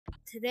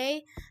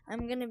today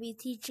I'm gonna be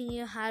teaching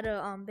you how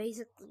to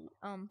basically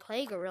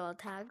play Gorilla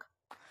Tag.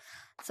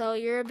 So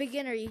you're a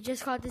beginner, you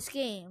just got this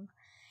game.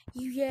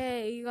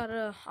 You got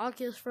a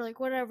Oculus for like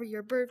whatever,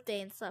 your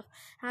birthday and stuff.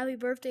 Happy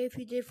birthday if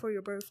you did for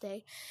your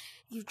birthday.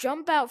 You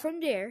jump out from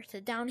there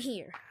to down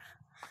here.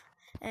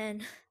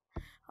 And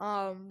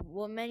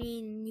what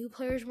many new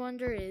players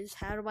wonder is,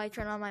 how do I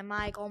turn on my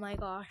mic? Oh my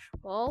gosh.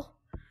 Well,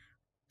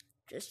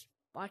 just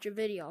watch a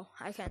video.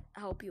 I can't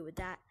help you with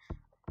that.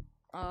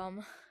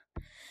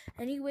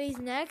 Anyways,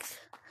 next,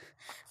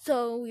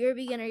 so you're a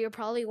beginner, you're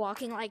probably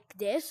walking like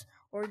this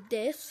or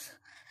this.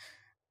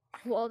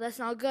 Well, that's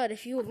not good.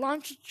 If you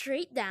launch it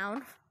straight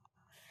down,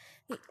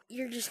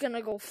 you're just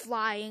gonna go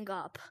flying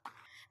up.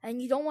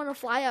 And you don't want to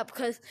fly up,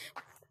 because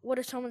what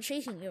if someone's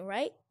chasing you,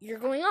 right? You're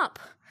going up.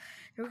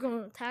 They're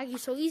going to tag you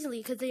so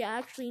easily because they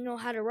actually know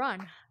how to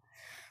run.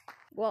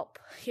 Well,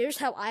 here's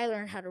how I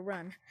learned how to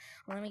run.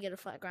 Let me get a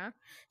flat ground.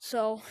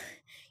 So,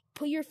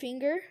 put your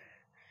finger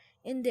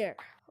in there,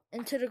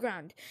 into the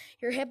ground.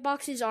 Your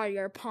hitboxes are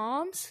your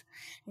palms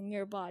and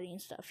your body and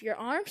stuff. Your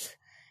arms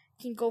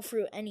can go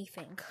through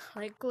anything.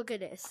 Like, look at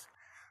this.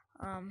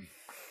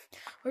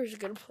 Where's a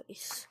good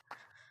place?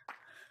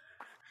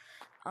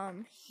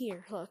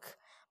 Here, look.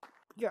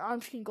 Your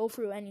arms can go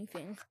through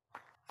anything.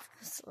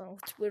 So,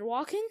 with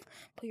walking,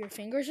 put your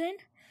fingers in,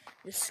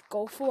 just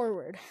go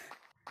forward.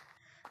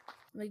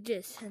 Like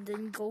this, and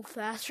then go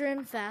faster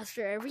and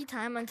faster every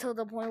time until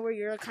the point where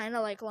you're kind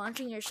of like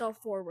launching yourself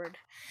forward.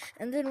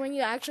 And then when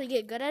you actually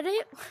get good at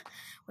it,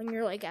 when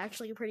you're like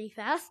actually pretty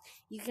fast,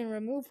 you can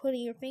remove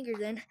putting your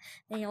fingers in,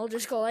 and you'll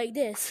just go like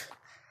this.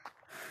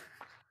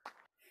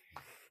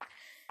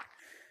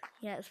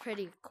 Yeah, it's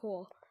pretty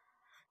cool.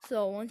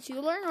 So once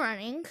you learn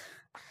running,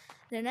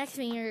 the next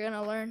thing you're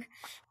gonna learn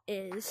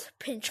is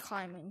pinch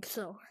climbing.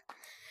 So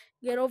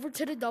get over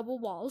to the double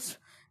walls,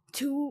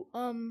 two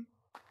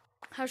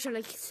how should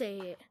I say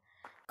it?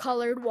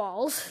 Colored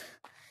walls.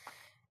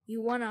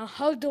 You want to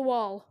hug the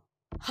wall.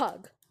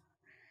 Hug.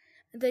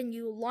 And then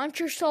you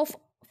launch yourself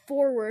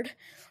forward,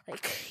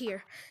 like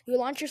here. You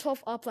launch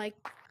yourself up, like,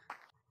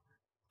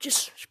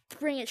 just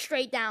bring it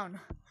straight down.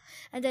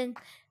 And then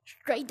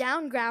straight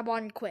down, grab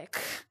on quick.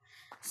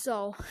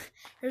 So,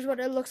 here's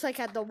what it looks like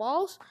at the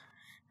walls.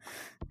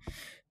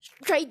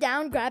 Straight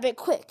down, grab it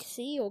quick.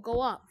 See, you'll go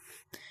up.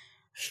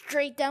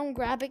 Straight down,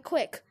 grab it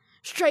quick.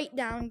 Straight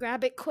down,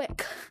 grab it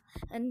quick.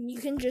 And you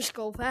can just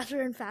go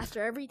faster and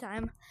faster every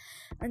time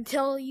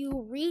until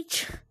you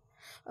reach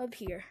up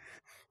here.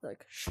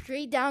 Look,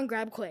 straight down,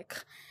 grab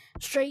quick.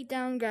 Straight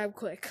down, grab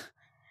quick.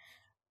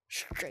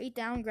 Straight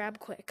down, grab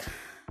quick.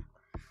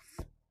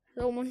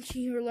 So once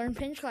you learn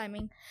pinch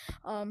climbing,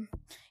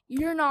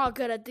 you're not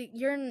good at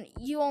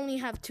you only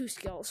have 2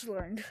 skills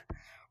learned.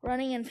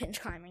 Running and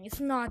pinch climbing.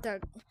 It's not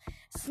that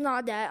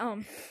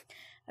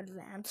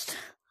advanced,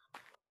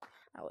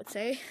 I would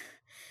say.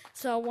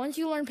 So once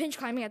you learn pinch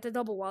climbing at the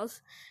double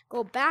walls,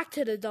 go back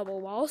to the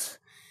double walls,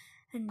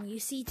 and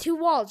you see 2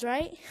 walls,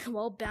 right?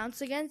 Well,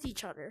 bounce against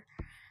each other,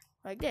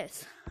 like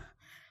this.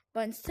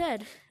 But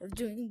instead of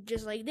doing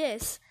just like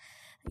this,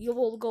 you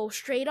will go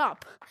straight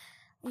up.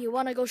 You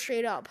want to go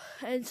straight up.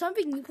 And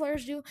something new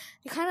players do,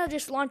 you kind of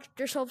just launch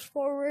yourselves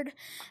forward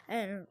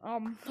and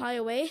fly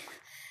away.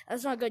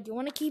 That's not good. You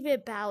want to keep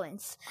it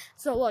balanced.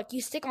 So look,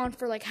 you stick on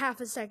for like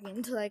half a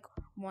second to like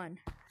 1.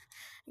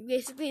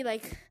 Basically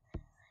like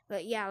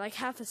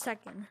half a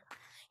second.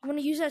 You want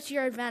to use that to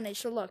your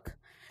advantage. So look,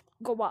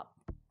 go up,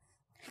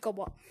 go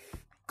up,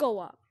 go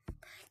up,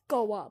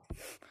 go up,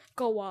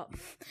 go up.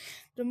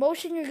 The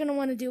motion you're gonna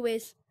want to do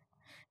is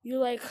you're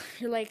like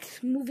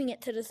moving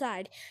it to the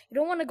side. You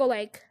don't want to go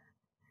like,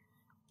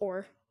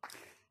 or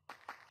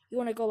you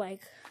want to go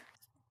like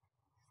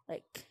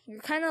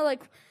you're kind of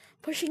like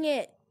pushing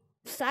it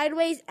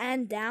sideways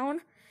and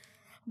down,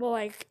 but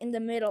like in the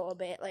middle a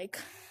bit. Like,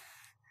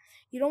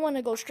 you don't want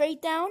to go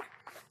straight down,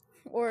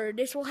 or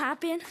this will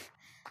happen.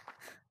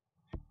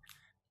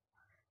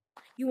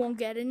 You won't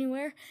get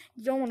anywhere.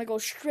 You don't want to go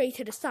straight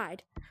to the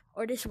side,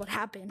 or this would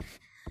happen.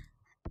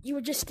 You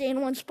would just stay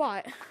in one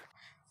spot.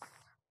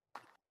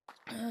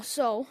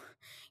 So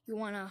you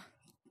want to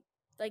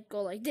like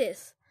go like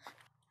this,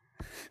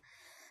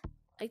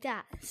 like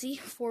that. See,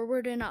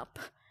 forward and up.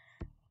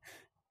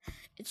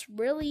 It's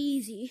really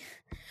easy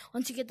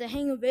once you get the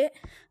hang of it.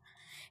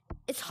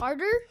 It's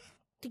harder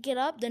to get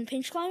up than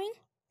pinch climbing,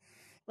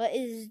 but it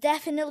is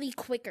definitely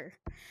quicker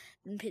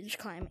than pinch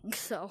climbing.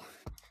 So,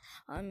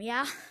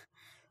 yeah.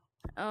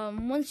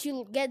 Once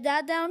you get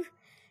that down,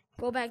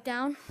 go back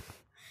down.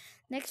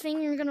 Next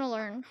thing you're gonna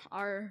learn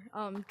are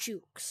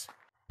jukes.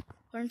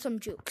 Learn some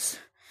jukes.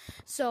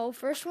 So,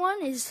 first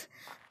one is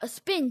a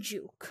spin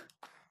juke.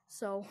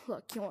 So,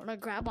 look, you wanna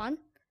grab on,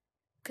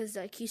 cause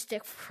like you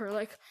stick for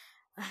like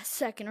a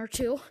second or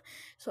 2.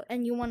 So,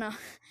 and you wanna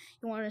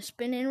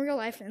spin in real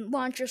life and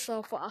launch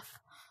yourself off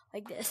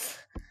like this.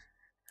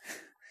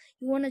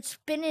 You want to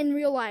spin in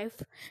real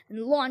life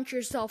and launch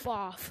yourself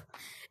off.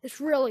 It's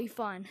really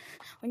fun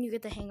when you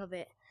get the hang of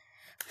it.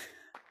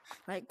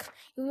 Like,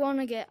 you want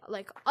to get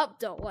like up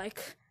though,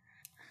 like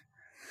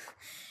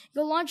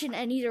you'll launch in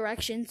any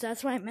direction, so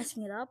that's why I'm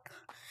messing it up.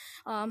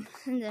 And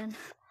then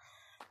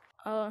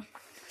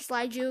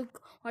slide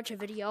juke, watch a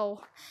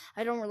video.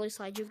 I don't really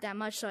slide juke that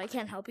much, so I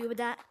can't help you with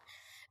that.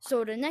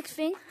 So the next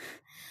thing,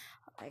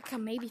 like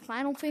maybe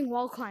final thing,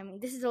 wall climbing.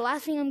 This is the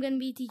last thing I'm going to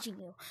be teaching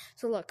you.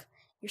 So look,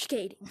 you're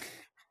skating.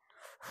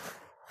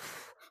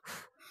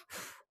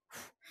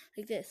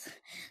 Like this.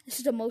 This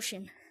is the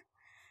motion.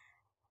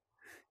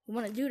 You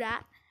want to do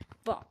that,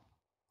 but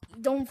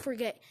don't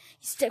forget,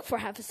 you stick for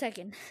half a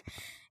second.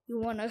 You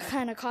want to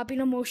kind of copy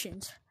the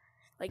motions,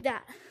 like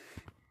that.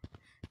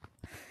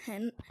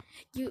 And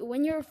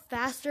when you're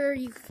faster,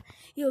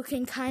 you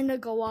can kind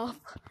of go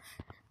up,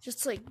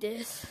 just like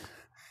this.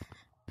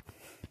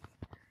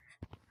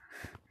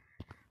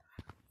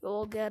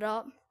 You'll get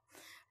up.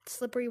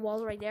 Slippery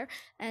walls right there.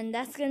 And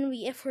that's gonna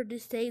be it for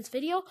today's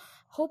video.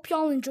 Hope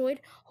y'all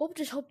enjoyed. Hope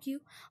this helped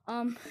you.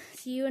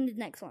 See you in the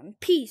next one.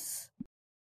 Peace.